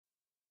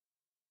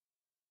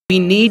We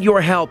need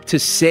your help to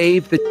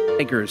save the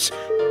tigers.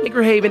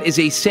 Tiger Haven is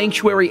a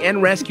sanctuary and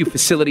rescue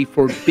facility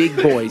for big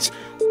boys.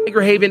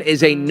 Tiger Haven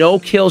is a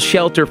no-kill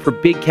shelter for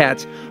big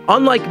cats,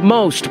 unlike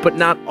most but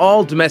not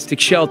all domestic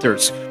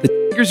shelters.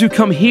 The tigers who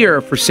come here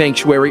for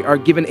sanctuary are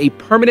given a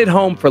permanent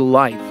home for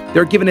life.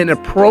 They're given an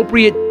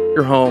appropriate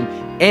tiger home,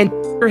 and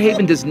Tiger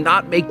Haven does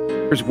not make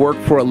tigers work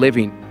for a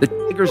living. The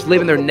tigers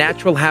live in their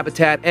natural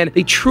habitat, and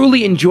they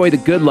truly enjoy the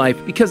good life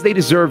because they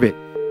deserve it.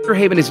 Tiger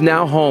Haven is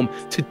now home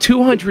to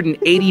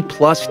 280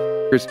 plus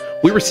tigers.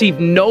 We receive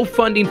no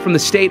funding from the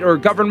state or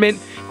government.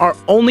 Our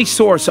only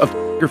source of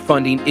tiger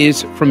funding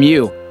is from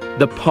you,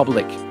 the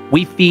public.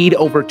 We feed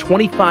over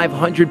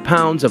 2,500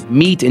 pounds of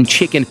meat and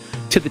chicken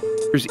to the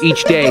tigers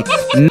each day.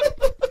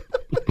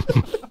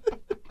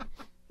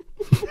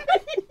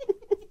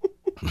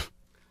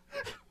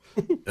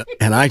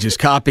 And I just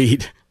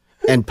copied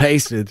and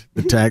pasted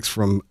the text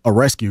from a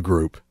rescue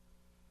group.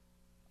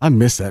 I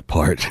miss that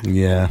part.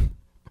 Yeah.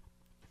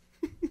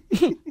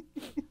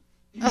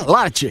 A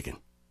lot of chicken.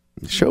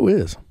 It sure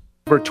is.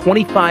 Over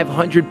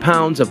 2,500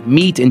 pounds of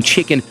meat and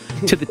chicken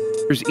to the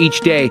tigers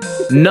each day,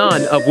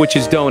 none of which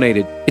is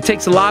donated. It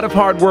takes a lot of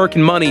hard work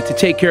and money to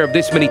take care of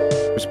this many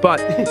tigers,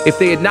 but if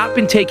they had not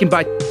been taken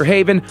by Tiger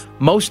Haven,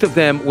 most of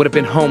them would have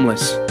been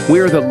homeless.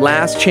 We're the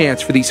last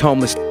chance for these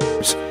homeless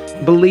tigers.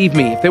 Believe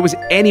me, if there was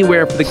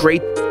anywhere for the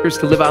great tigers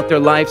to live out their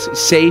lives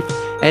safe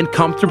and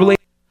comfortably.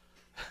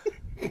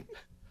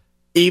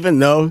 Even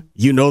though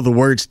you know the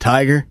words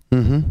tiger,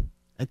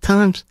 at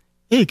times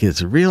it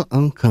gets real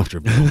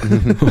uncomfortable.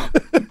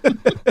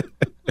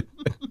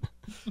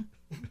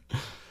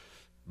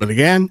 But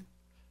again,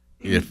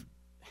 if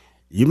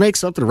you make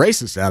something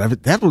racist out of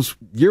it, that was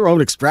your own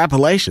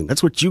extrapolation.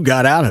 That's what you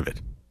got out of it.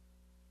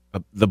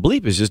 The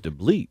bleep is just a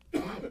bleep.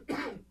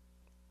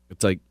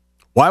 It's like,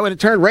 why would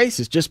it turn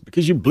racist just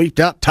because you bleeped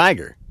out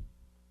tiger?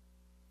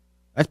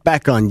 That's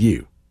back on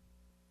you.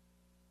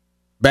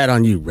 Bad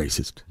on you,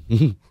 racist.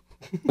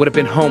 Would have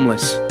been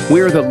homeless.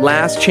 We're the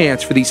last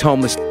chance for these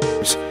homeless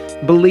tigers.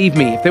 Believe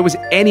me, if there was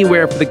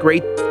anywhere for the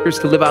great tigers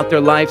to live out their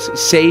lives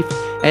safe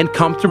and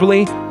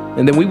comfortably,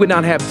 and then we would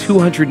not have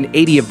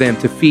 280 of them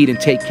to feed and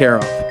take care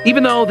of.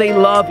 Even though they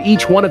love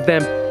each one of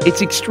them,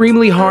 it's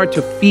extremely hard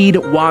to feed,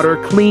 water,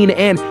 clean,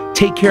 and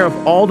take care of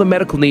all the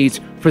medical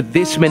needs for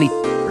this many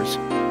tigers.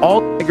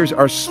 All tigers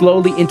are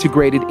slowly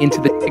integrated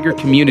into the tiger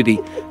community.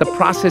 The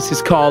process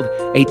is called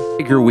a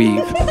tiger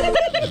weave.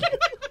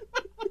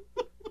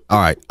 All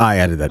right, I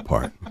added that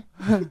part.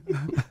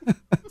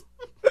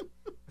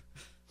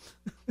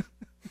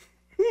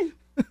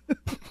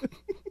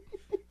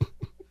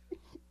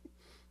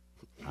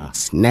 I'll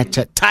snatch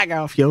that tiger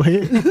off your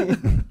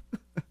head.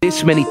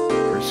 This many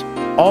tigers.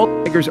 All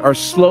tigers are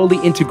slowly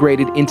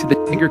integrated into the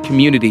tiger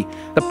community.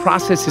 The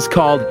process is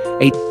called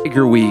a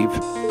tiger weave.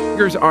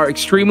 Tigers are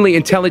extremely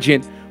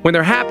intelligent. When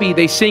they're happy,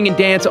 they sing and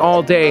dance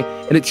all day,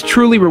 and it's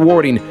truly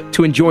rewarding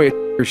to enjoy a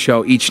tiger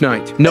show each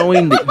night,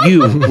 knowing that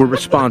you were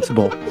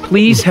responsible.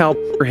 Please help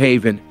Tiger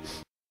Haven.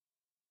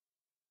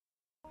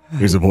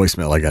 Here's a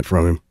voicemail I got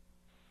from him.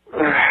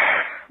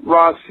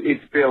 Russ,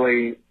 it's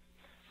Billy.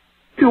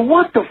 Dude,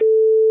 what the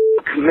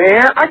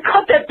man? I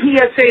cut that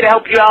PSA to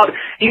help you out.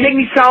 You make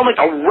me sound like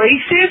a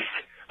racist?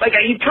 Like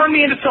you turned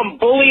me into some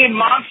bullying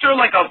monster,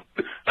 like a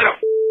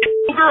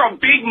ogre, a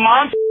big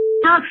monster?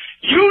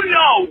 You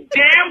know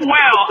damn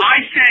well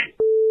I said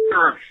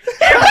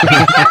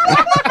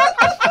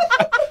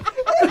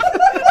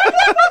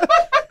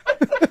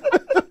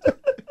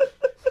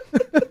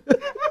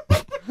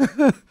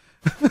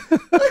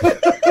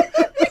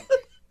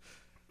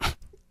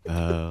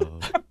oh,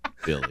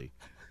 Billy.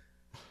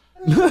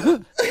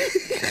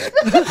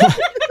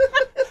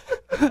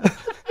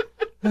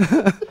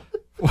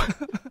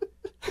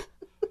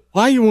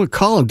 Why you want to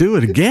call and do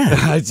it again?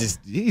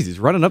 He's just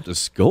running up the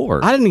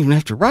score. I didn't even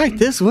have to write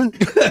this one.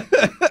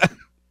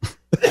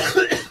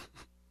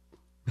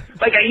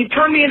 like you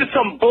turned me into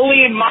some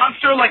bullying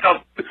monster, like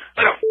a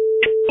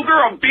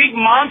ogre, a big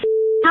monster.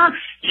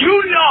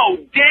 You know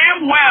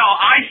damn well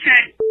I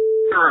said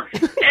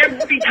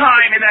every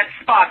time in that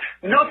spot.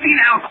 Nothing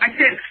else. I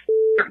said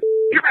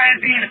you're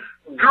as in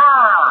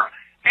grr.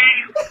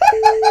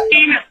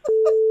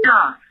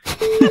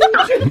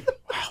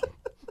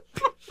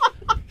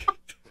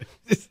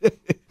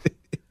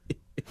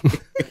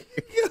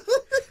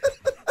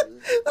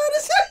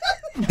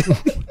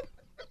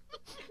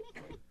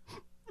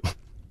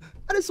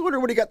 I just wonder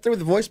when he got through with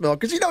the voicemail,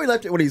 because you know he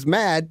left it when he's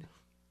mad,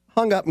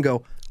 hung up and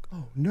go,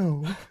 oh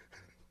no.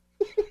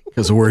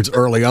 Because the words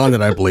early on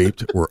that I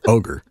bleeped were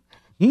ogre.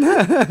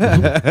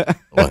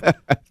 What?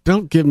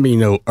 Don't give me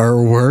no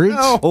words.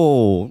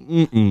 Oh,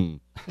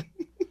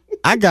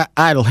 I got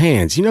idle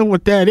hands. You know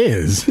what that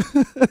is?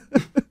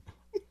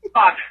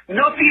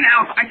 Nothing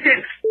else. I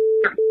said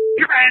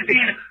you're as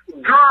in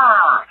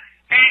grr.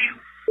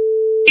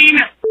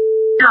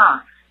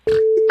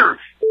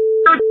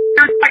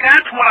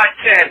 That's what I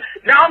said.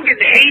 Now I'm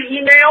getting hate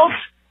emails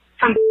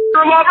from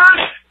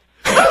lovers.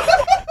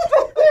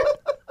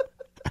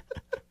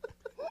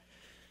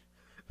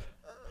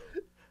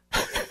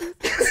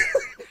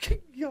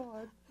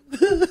 God.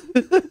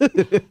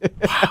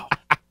 Wow.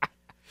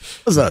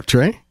 What's up,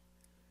 Trey?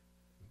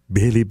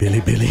 Billy.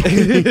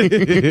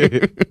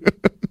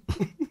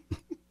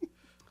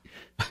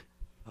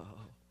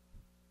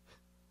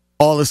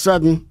 All of a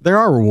sudden, there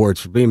are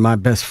rewards for being my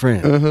best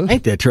friend.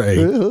 Ain't that, Trey?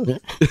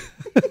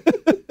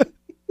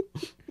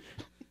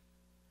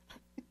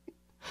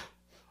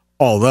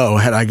 Although,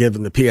 had I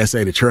given the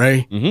PSA to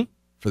Trey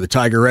for the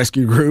Tiger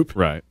Rescue Group,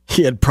 Right.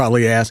 he had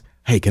probably asked,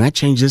 hey, can I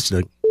change this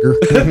to...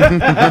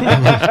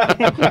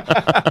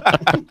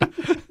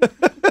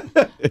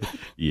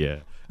 Yeah.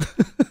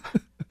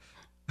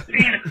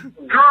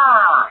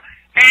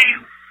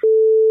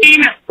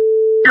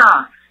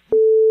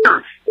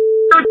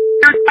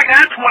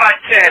 That's what I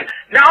said.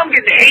 Now I'm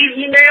getting hate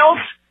emails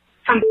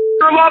from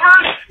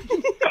lovers.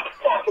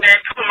 Oh man,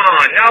 come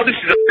on. Now this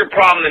is a bigger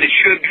problem than it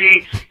should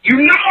be. You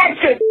know I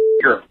said.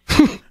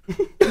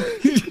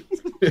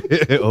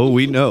 Oh,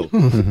 we know.